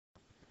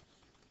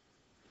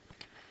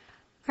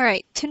All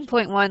right,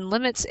 10.1,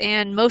 limits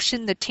and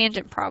motion the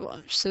tangent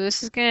problem. So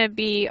this is going to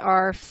be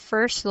our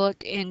first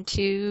look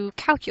into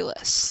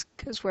calculus,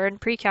 because we're in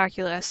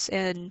pre-calculus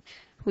and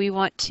we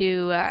want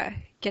to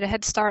get a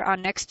head start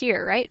on next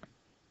year, right?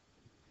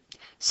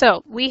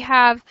 So we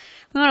want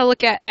to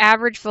look at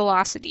average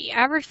velocity.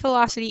 Average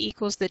velocity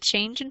equals the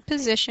change in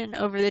position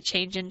over the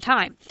change in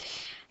time.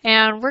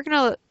 And we're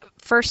going to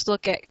first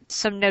look at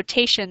some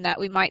notation that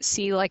we might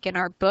see like in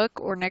our book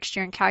or next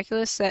year in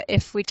calculus, that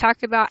if we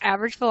talk about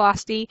average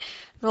velocity,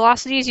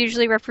 velocity is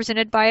usually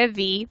represented by a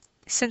v.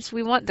 Since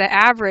we want the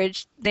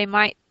average, they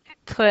might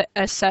put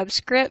a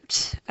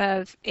subscript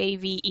of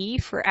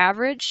AVE for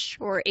average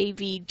or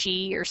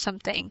AVG or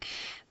something.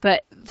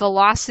 But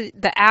velocity,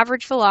 the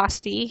average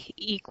velocity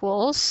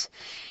equals,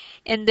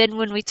 and then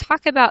when we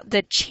talk about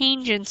the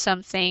change in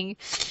something,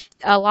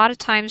 a lot of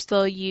times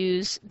they'll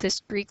use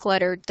this Greek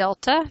letter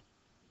delta.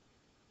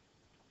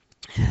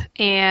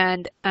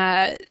 And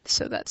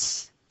so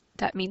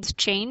that means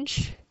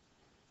change.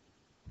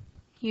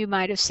 You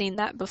might have seen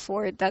that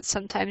before. That's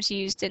sometimes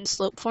used in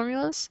slope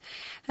formulas.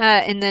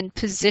 And then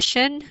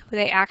position,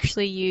 they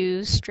actually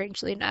use,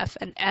 strangely enough,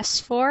 an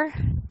S for.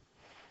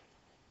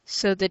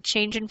 So the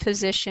change in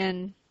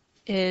position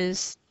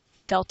is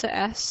delta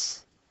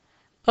S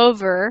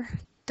over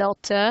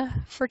delta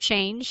for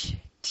change,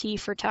 T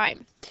for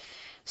time.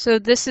 So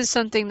this is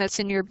something that's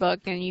in your book,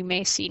 and you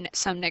may see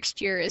some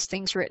next year as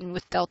things written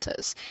with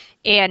deltas.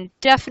 And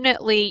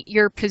definitely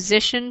your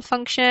position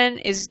function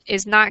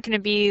is not going to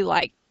be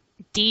like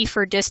D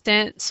for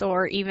distance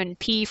or even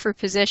P for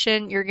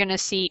position. You're going to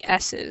see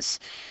S's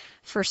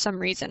for some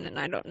reason, and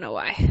I don't know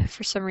why.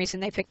 For some reason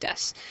they picked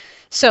S.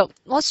 So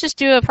let's just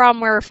do a problem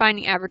where we're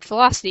finding average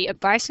velocity. A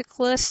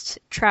bicyclist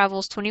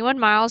travels 21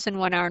 miles in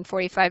 1 hour and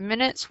 45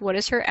 minutes. What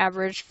is her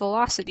average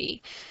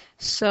velocity?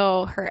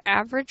 So her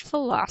average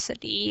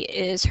velocity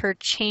is her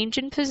change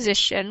in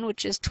position,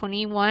 which is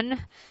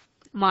 21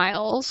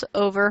 miles,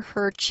 over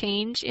her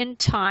change in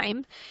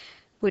time,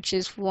 which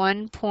is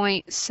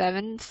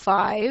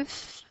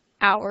 1.75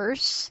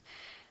 hours.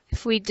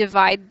 If we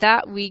divide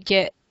that, we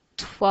get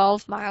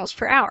 12 miles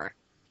per hour.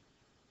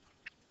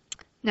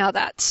 Now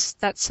that's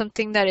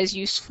something that is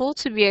useful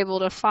to be able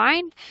to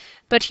find,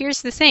 but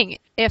here's the thing.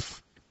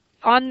 If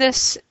on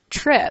this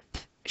trip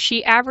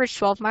she averaged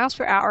 12 miles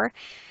per hour,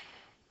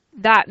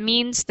 that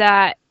means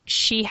that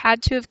she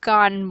had to have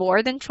gone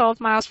more than 12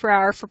 miles per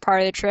hour for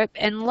part of the trip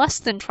and less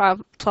than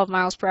 12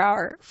 miles per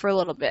hour for a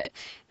little bit.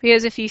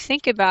 Because if you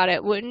think about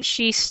it, wouldn't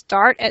she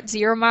start at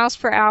 0 miles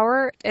per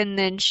hour and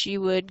then she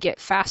would get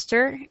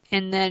faster,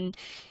 and then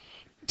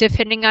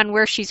depending on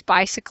where she's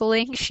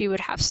bicycling, she would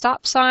have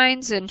stop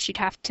signs and she'd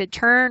have to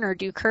turn or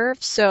do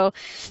curves. So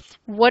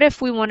what if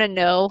we want to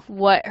know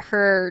what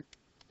her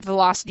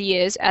velocity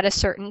is at a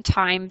certain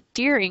time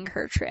during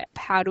her trip?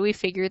 How do we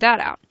figure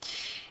that out?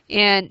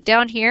 And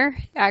down here,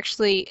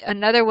 actually,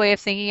 another way of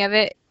thinking of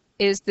it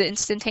is the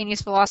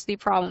instantaneous velocity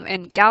problem.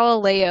 And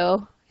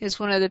Galileo is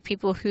one of the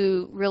people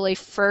who really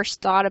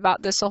first thought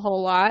about this a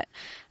whole lot,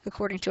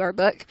 according to our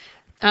book.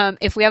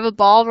 If we have a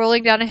ball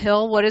rolling down a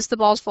hill, what is the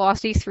ball's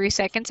velocity 3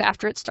 seconds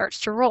after it starts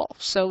to roll?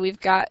 So we've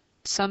got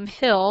some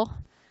hill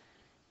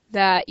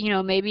that,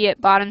 maybe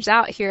it bottoms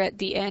out here at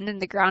the end and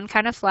the ground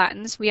kind of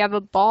flattens. We have a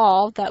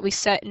ball that we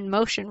set in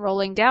motion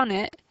rolling down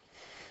it.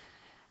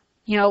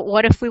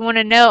 What if we want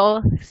to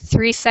know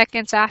 3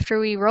 seconds after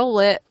we roll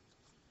it,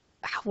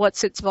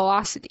 what's its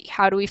velocity?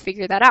 How do we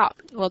figure that out?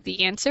 Well,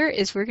 the answer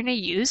is we're going to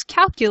use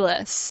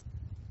calculus.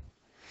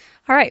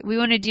 All right, we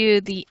want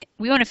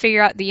to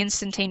figure out the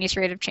instantaneous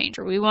rate of change,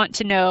 or we want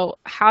to know,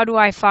 how do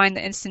I find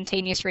the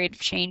instantaneous rate of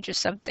change of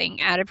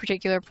something at a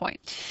particular point?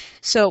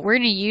 So we're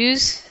going to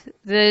use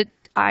the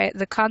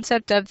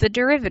concept of the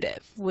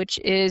derivative, which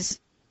is,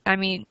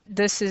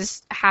 this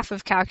is half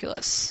of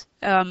calculus,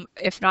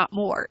 if not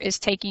more, is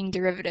taking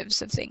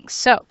derivatives of things.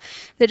 So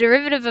the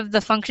derivative of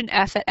the function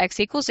f at x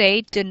equals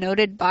a,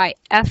 denoted by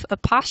f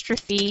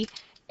apostrophe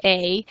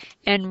a,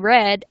 and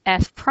read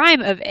f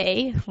prime of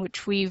a,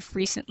 which we've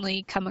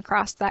recently come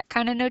across that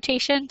kind of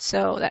notation,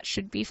 so that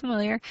should be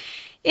familiar,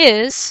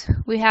 is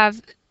we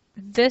have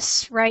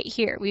this right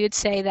here. We would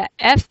say that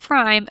f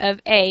prime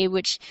of a,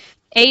 which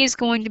a is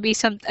going to be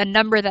a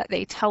number that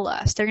they tell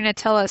us. They're going to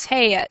tell us,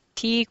 hey, at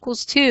t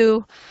equals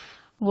 2,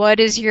 what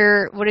is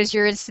your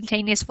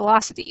instantaneous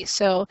velocity?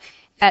 So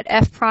at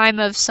f prime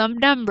of some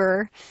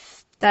number,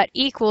 that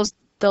equals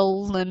the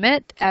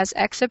limit as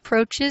x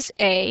approaches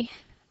a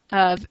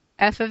of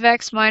f of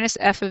x minus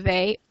f of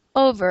a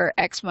over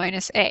x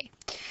minus a.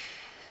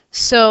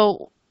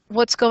 So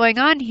what's going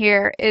on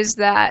here is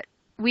that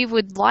we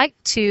would like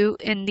to,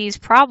 in these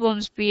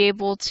problems, be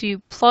able to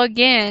plug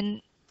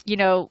in,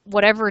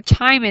 whatever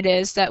time it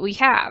is that we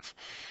have.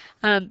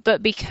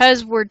 But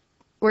because we're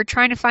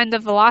trying to find the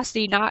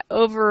velocity not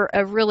over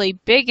a really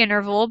big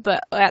interval,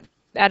 but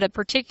at a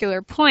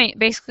particular point,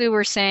 basically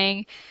we're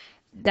saying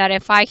that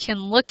if I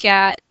look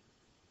at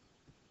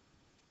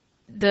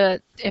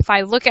the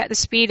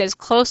speed as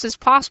close as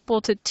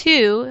possible to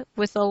 2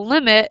 with a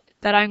limit,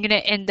 that I'm going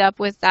to end up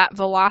with that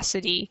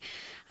velocity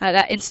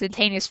that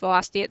instantaneous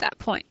velocity at that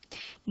point.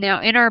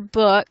 Now in our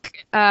book,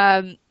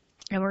 and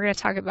we're going to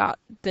talk about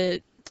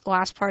the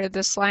last part of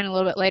this line a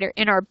little bit later,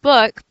 in our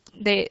book,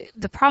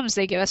 the problems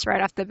they give us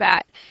right off the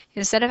bat,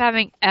 instead of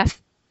having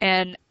f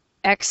and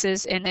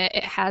x's in it,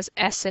 it has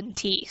s and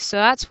t. So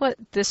that's what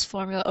this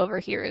formula over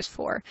here is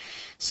for,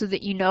 so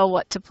that you know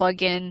what to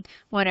plug in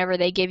whenever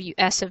they give you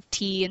s of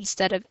t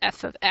instead of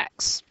f of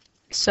x.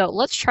 So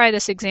let's try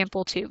this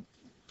example too.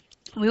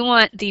 We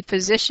want the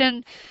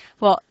position,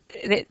 well,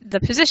 the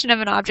position of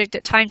an object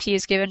at time t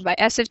is given by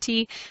s of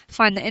t.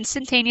 Find the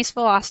instantaneous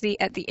velocity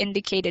at the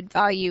indicated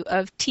value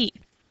of t.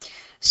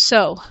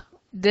 So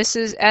this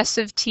is s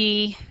of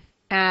t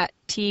at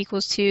t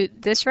equals 2.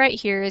 This right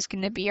here is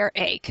going to be our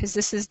a, because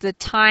this is the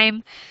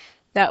time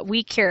that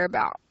we care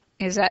about,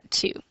 is at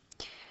 2.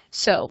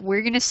 So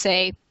we're going to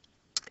say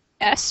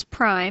s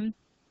prime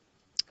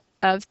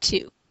of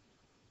 2,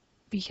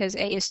 because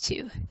a is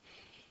 2,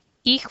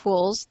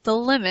 equals the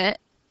limit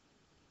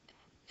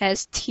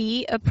as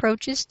t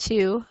approaches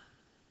 2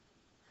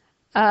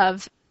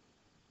 of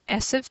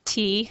s of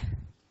t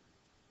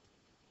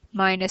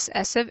minus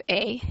s of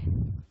a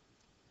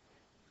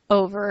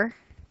over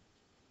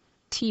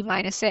t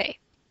minus a.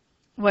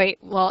 Wait,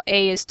 well,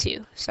 a is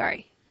 2.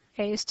 Sorry,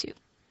 a is 2.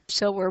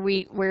 So where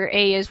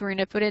a is, we're going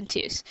to put in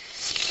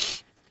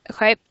 2's.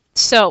 Okay,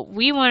 so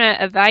we want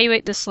to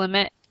evaluate this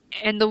limit,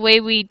 and the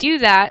way we do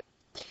that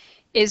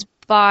is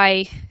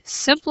by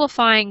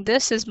simplifying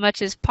this as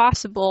much as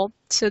possible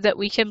so that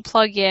we can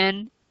plug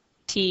in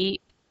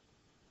t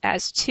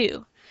as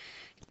 2.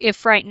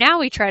 If right now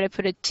we try to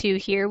put a 2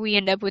 here, we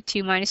end up with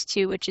 2 minus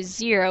 2, which is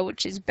 0,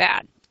 which is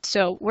bad.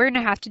 So we're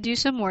going to have to do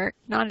some work,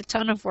 not a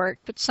ton of work,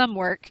 but some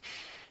work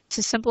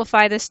to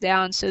simplify this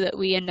down so that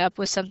we end up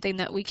with something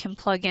that we can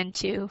plug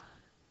into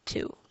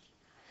 2.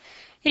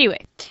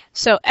 Anyway,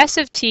 so s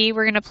of t,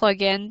 we're going to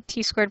plug in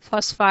t squared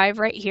plus 5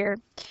 right here.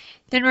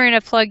 Then we're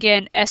going to plug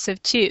in s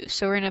of 2.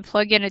 So we're going to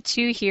plug in a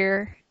 2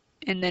 here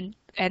and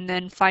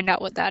then find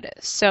out what that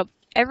is. So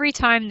every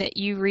time that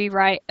you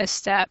rewrite a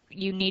step,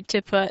 you need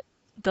to put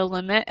the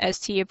limit as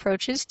t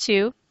approaches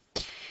 2.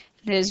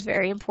 It is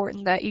very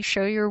important that you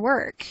show your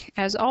work,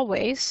 as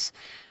always.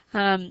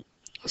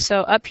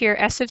 So up here,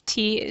 s of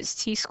t is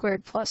t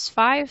squared plus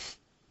 5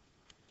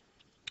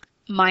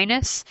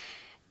 minus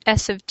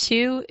s of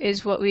 2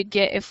 is what we'd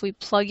get if we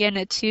plug in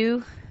a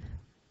 2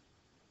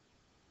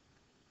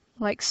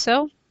 like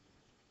so,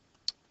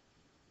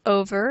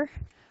 over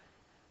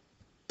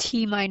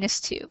t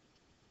minus 2.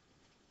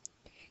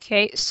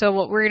 Okay, so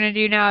what we're going to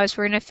do now is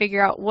we're going to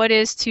figure out what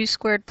is 2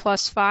 squared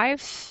plus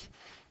 5.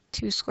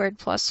 2 squared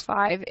plus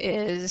 5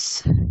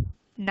 is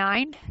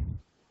 9.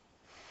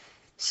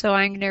 So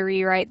I'm going to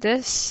rewrite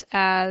this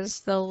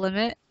as the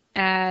limit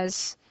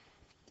as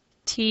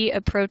t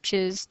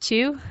approaches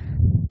 2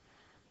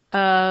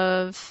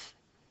 of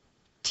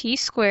t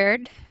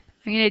squared.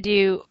 I'm going to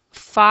do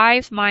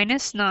 5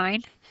 minus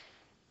 9,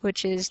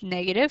 which is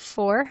negative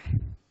 4,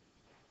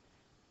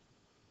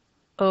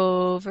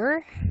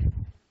 over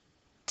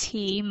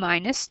t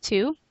minus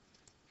 2.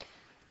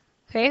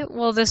 Okay,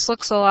 well this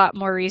looks a lot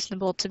more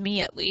reasonable to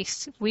me, at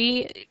least.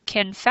 We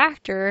can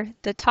factor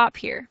the top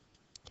here.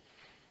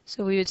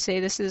 So we would say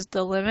this is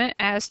the limit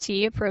as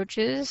t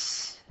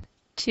approaches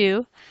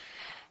 2.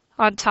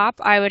 On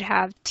top I would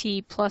have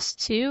t plus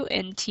 2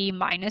 and t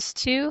minus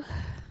 2.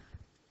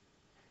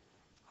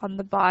 On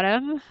the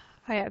bottom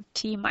I have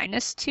t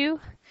minus 2.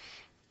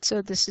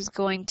 So this is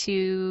going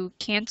to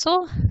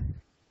cancel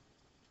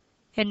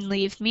and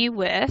leave me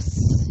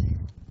with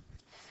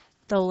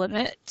the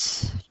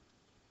limit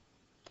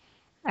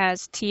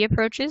as t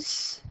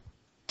approaches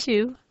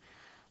 2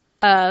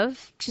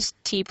 of just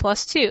t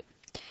plus 2.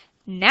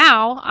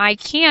 Now I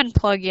can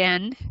plug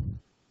in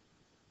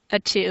a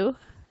 2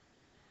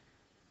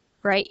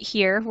 right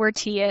here where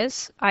t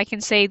is. I can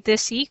say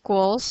this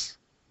equals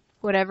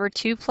whatever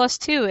 2 plus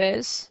 2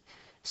 is,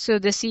 so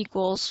this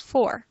equals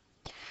 4.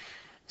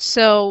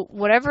 So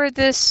whatever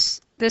this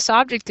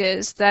object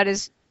is that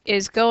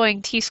is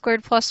going t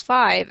squared plus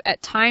 5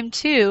 at time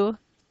 2,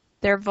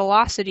 their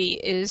velocity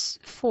is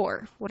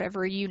 4,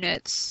 whatever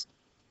units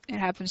it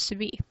happens to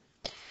be.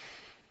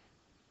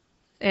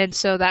 And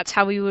so that's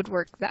how we would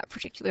work that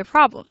particular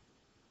problem.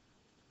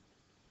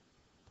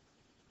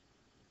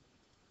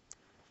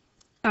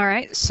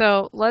 Alright,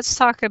 so let's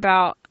talk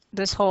about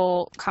this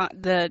whole,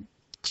 the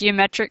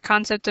geometric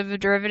concept of a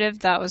derivative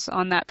that was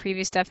on that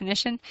previous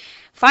definition.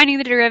 Finding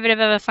the derivative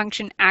of a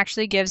function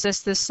actually gives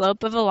us the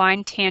slope of a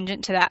line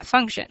tangent to that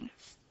function.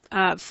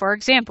 For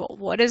example,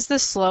 what is the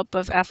slope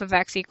of f of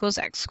x equals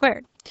x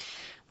squared?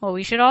 Well,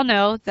 we should all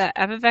know that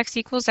f of x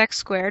equals x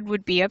squared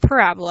would be a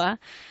parabola.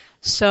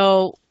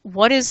 So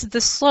what is the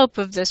slope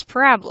of this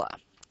parabola?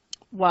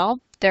 Well,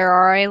 there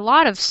are a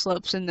lot of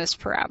slopes in this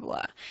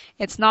parabola.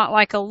 It's not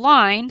like a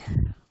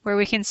line where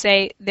we can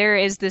say there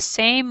is the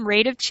same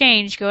rate of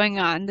change going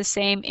on, the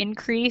same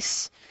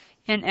increase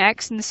in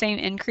x and the same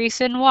increase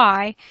in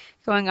y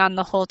going on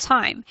the whole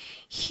time.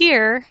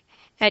 Here,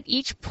 at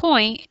each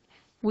point,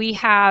 we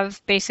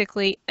have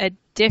basically a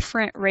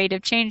different rate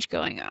of change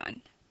going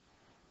on.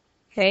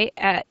 Okay,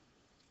 at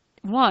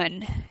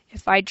 1,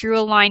 if I drew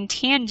a line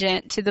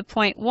tangent to the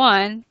point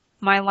 1,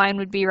 my line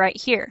would be right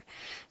here.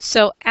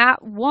 So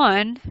at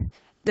 1,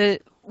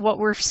 what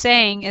we're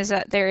saying is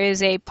that there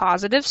is a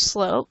positive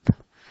slope,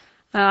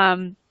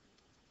 and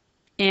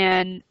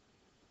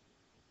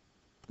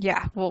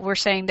yeah, well, we're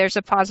saying there's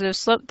a positive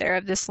slope there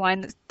of this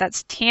line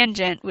that's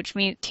tangent, which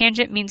means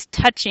tangent means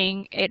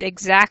touching it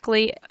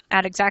exactly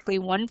at exactly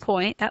 1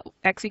 point at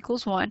x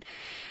equals 1.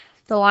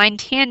 The line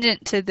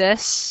tangent to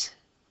this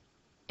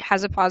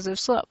has a positive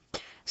slope.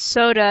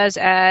 So does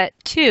at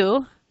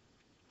 2.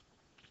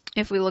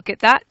 If we look at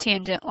that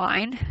tangent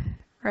line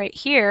right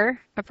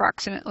here,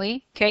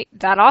 approximately, okay,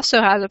 that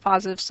also has a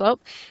positive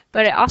slope,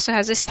 but it also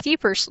has a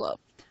steeper slope.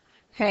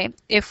 Okay,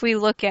 if we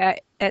look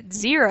at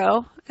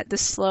 0, at the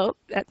slope,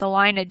 at the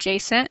line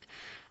adjacent,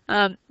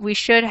 we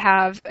should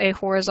have a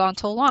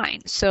horizontal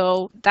line.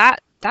 So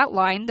that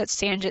line that's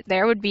tangent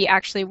there would be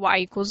actually y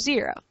equals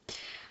 0,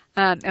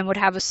 and would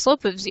have a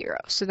slope of 0.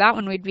 So that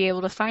one we'd be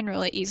able to find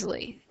really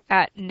easily.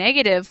 At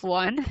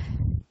 -1,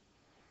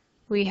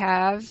 we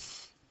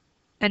have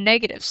a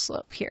negative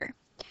slope here.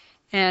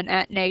 And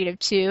at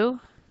 -2,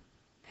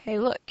 hey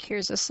look,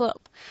 here's a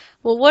slope.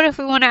 Well, what if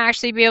we want to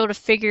actually be able to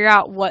figure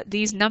out what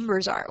these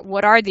numbers are?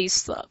 What are these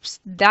slopes?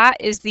 That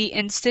is the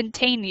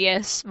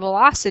instantaneous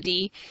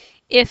velocity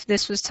if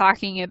this was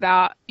talking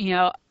about,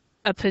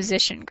 a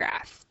position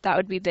graph. That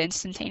would be the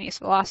instantaneous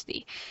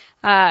velocity.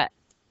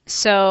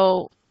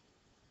 So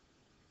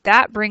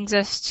that brings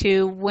us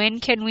to when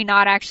can we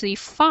not actually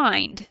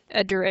find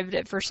a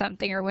derivative for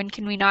something, or when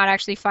can we not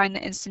actually find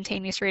the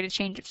instantaneous rate of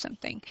change of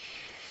something?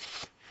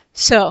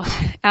 So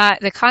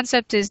the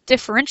concept is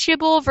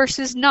differentiable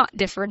versus not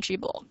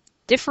differentiable.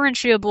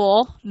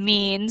 Differentiable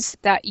means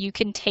that you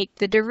can take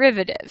the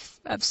derivative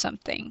of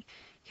something.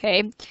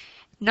 Okay?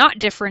 Not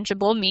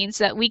differentiable means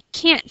that we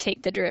can't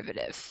take the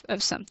derivative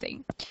of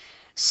something.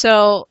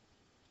 So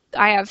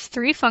I have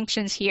 3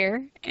 functions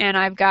here, and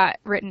I've got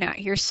written out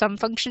here, some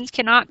functions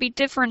cannot be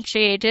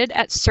differentiated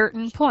at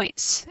certain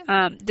points.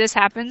 This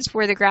happens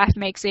where the graph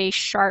makes a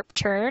sharp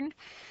turn.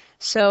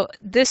 So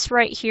this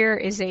right here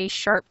is a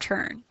sharp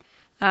turn,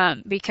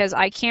 because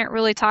I can't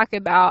really talk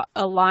about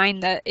a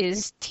line that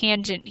is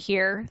tangent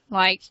here.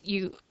 I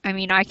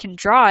can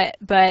draw it,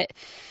 but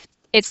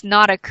it's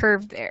not a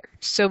curve there.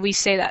 So we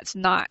say that's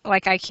not,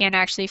 I can't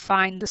actually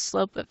find the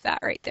slope of that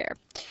right there.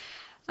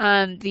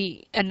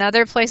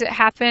 Another place it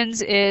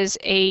happens is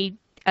a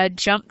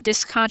jump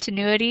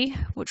discontinuity,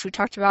 which we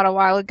talked about a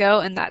while ago,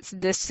 and that's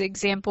this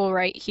example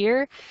right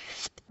here,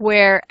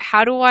 where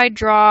how do I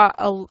draw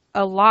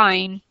a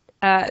line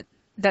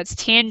that's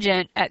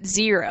tangent at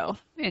 0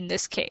 in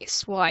this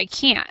case? Well, I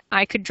can't.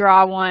 I could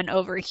draw one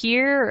over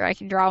here, or I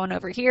can draw one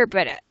over here,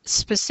 but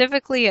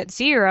specifically at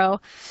 0,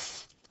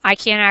 I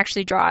can't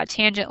actually draw a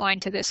tangent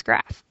line to this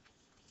graph.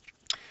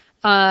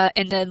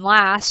 And then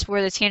last,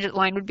 where the tangent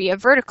line would be a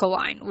vertical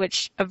line,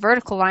 which a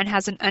vertical line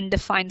has an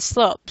undefined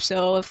slope.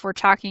 So if we're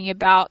talking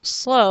about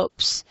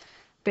slopes,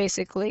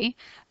 basically,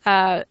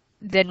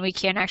 then we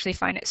can't actually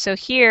find it. So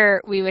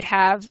here we would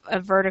have a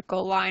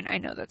vertical line. I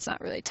know that's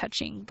not really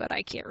touching, but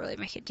I can't really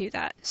make it do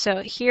that.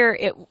 So here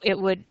it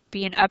would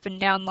be an up and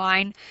down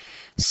line,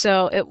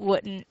 so it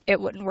wouldn't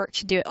work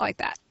to do it like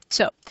that.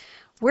 So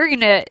we're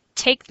going to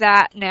take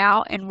that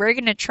now, and we're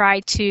going to try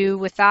to,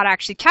 without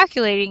actually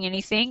calculating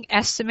anything,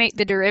 estimate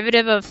the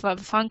derivative of a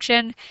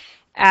function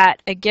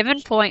at a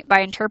given point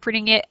by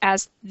interpreting it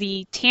as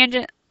the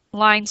tangent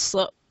line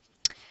slope.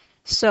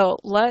 So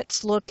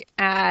let's look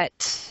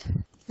at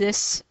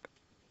this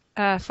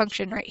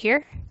function right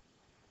here.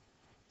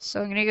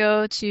 So I'm going to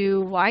go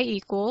to y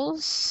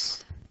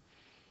equals,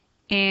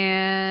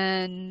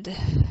 and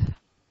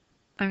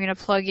I'm going to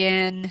plug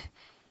in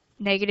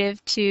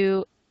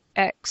 -2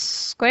 x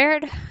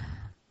squared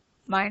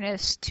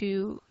minus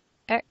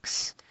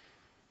 2x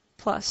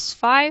plus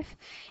 5.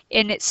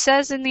 And it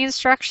says in the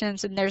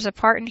instructions, and there's a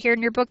part in here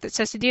in your book that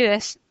says to do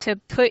this, to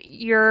put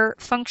your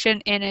function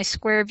in a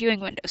square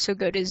viewing window. So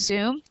go to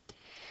zoom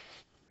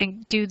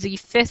and do the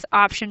 5th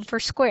option for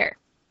square.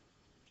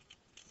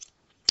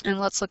 And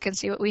let's look and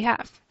see what we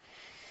have.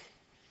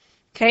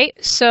 Okay,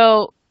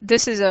 so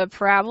this is a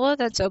parabola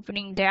that's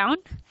opening down.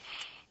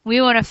 We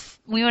want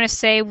to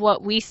say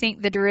what we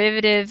think the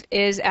derivative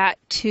is at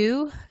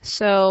 2.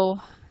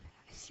 So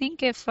I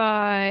think if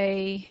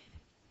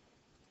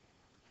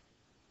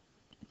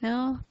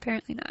no,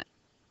 apparently not.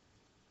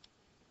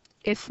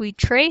 If we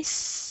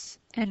trace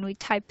and we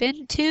type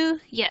in 2,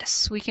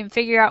 yes, we can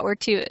figure out where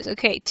 2 is.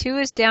 Okay, 2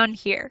 is down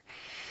here.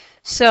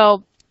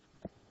 So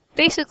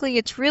basically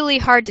it's really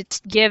hard to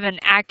give an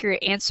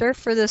accurate answer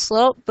for the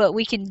slope, but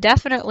we can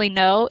definitely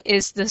know,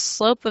 is the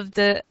slope of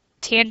the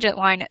tangent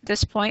line at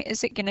this point,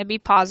 is it going to be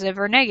positive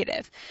or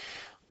negative?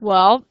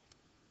 Well,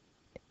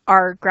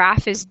 our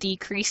graph is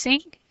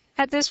decreasing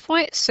at this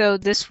point, so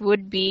this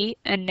would be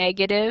a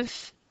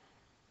negative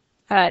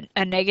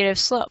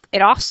slope.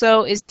 It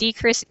also is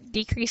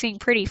decreasing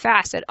pretty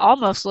fast. It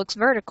almost looks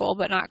vertical,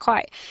 but not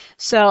quite.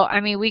 So, I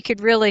mean, we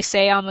could really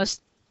say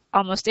almost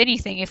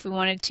anything if we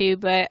wanted to,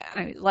 but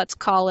let's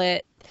call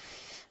it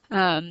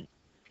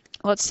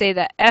let's say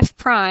that f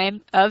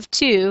prime of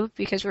 2,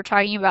 because we're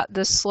talking about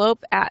the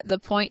slope at the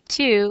point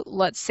 2,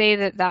 let's say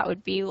that that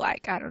would be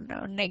like, I don't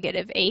know,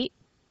 -8,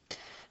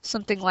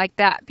 something like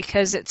that,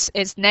 because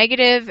it's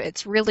negative,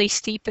 it's really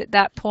steep at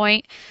that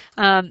point.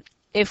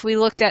 If we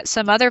looked at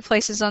some other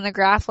places on the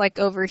graph, like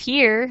over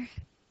here,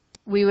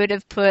 we would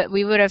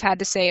have had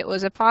to say it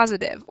was a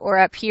positive, or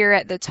up here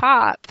at the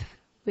top,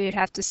 we would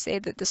have to say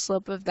that the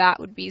slope of that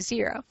would be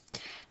 0.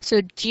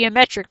 So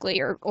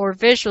geometrically or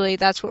visually,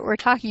 that's what we're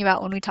talking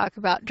about when we talk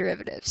about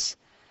derivatives.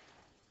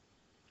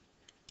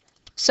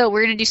 So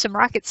we're going to do some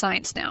rocket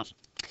science now.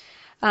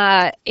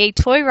 A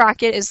toy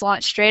rocket is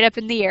launched straight up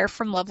in the air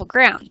from level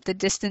ground. The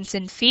distance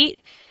in feet,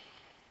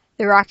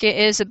 the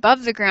rocket is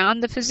above the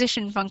ground. The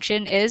position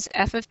function is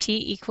f of t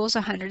equals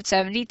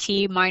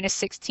 170t minus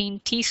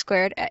 16t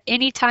squared at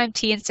any time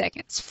t in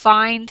seconds.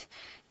 Find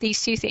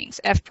these two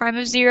things, f prime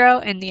of 0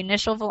 and the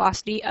initial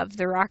velocity of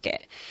the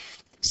rocket.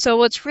 So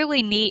what's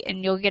really neat,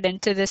 and you'll get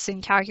into this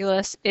in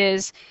calculus,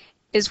 is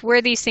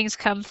where these things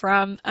come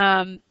from,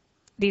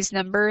 these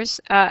numbers.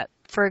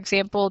 For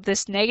example,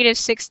 this negative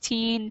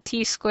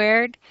 16t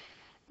squared,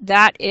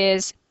 that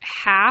is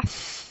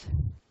half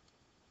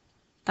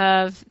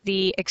of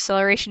the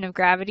acceleration of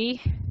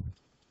gravity.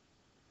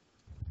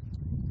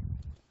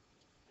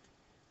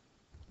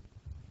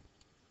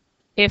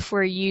 If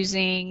we're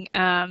using,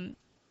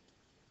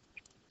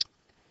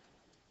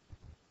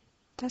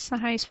 that's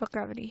not how you spell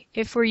gravity.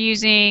 If we're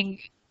using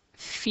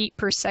feet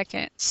per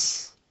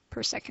seconds,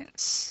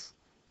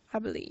 I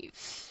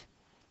believe.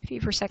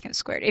 Feet per second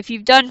squared. If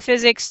you've done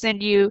physics, then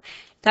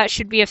that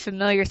should be a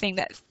familiar thing,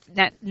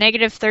 that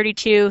negative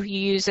 32 you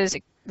use as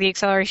the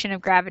acceleration of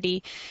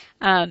gravity.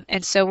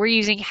 And so we're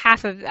using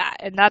half of that,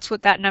 and that's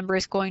what that number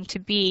is going to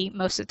be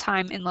most of the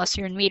time, unless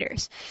you're in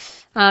meters.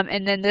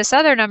 And then this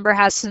other number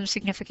has some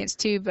significance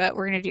too, but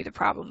we're going to do the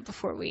problem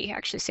before we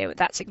actually say what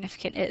that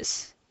significance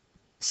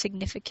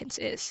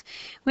is.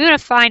 We want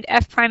to find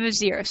f prime of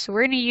 0, so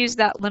we're going to use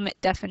that limit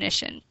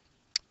definition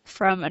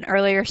from an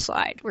earlier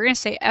slide. We're going to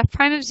say f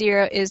prime of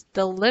 0 is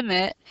the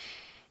limit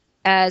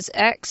as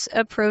x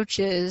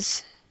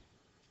approaches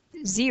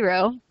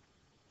 0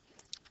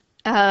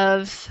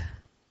 of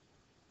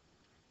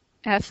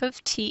f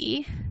of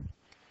t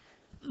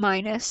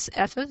minus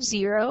f of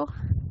 0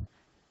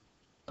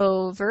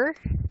 over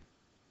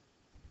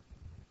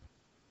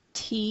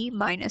t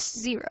minus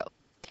 0.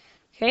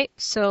 Okay,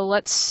 so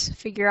let's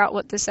figure out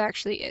what this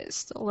actually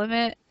is. The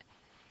limit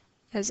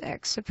as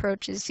x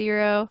approaches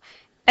 0.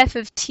 F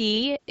of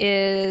t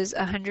is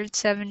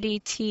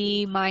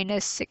 170t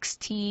minus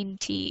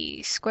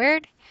 16t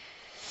squared.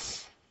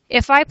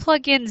 If I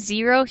plug in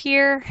 0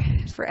 here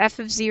for f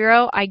of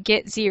 0, I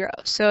get 0.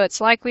 So it's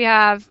like we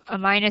have a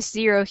minus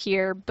 0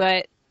 here,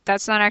 but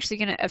that's not actually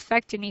going to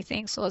affect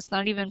anything, so let's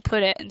not even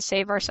put it and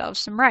save ourselves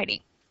some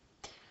writing.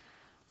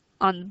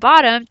 On the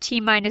bottom, t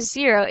minus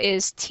 0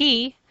 is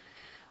t.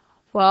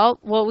 Well,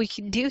 what we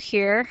can do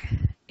here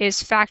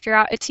is factor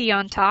out a t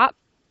on top.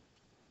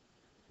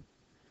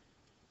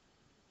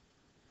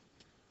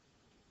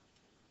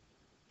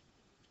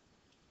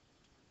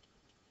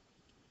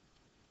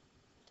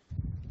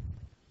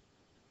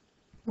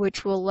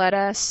 Which will let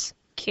us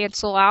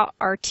cancel out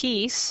our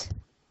t's.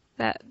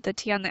 The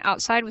t on the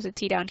outside was a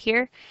t down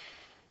here.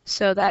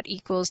 So that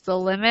equals the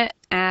limit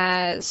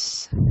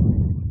as,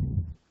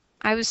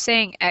 I was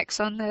saying x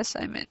on this,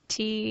 I meant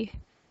t.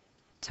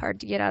 It's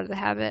hard to get out of the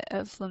habit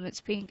of limits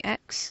being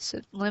x.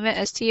 So limit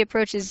as t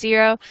approaches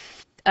 0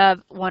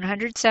 of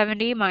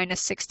 170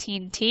 minus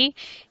 16t.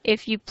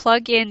 If you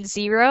plug in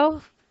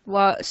 0,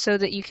 well, so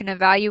that you can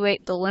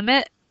evaluate the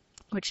limit,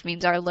 which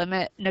means our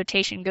limit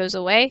notation goes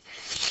away.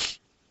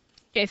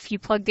 If you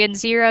plugged in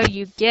 0,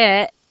 you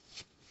get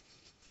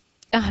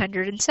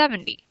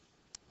 170.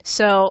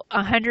 So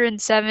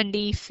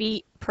 170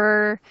 feet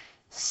per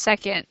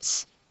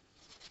second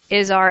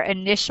is our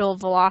initial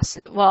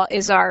velocity, well,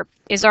 is our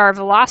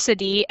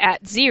velocity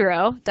at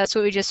 0. That's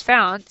what we just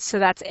found, so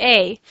that's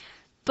A.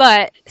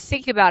 But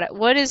think about it.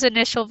 What is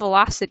initial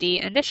velocity?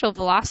 Initial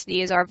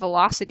velocity is our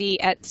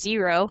velocity at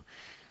 0,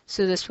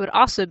 so this would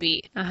also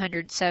be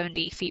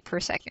 170 feet per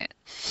second.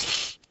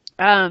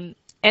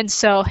 And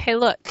so, hey,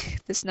 look,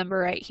 this number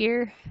right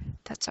here,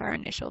 that's our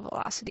initial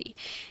velocity.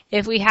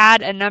 If we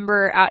had a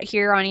number out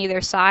here on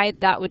either side,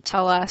 that would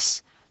tell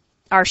us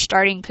our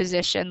starting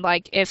position.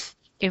 Like if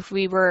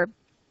we were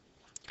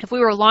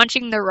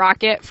launching the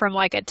rocket from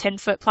like a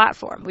 10-foot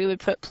platform, we would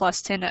put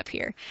plus 10 up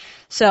here.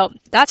 So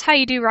that's how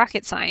you do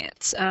rocket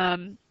science,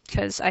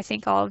 because I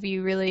think all of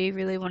you really,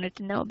 really wanted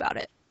to know about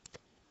it.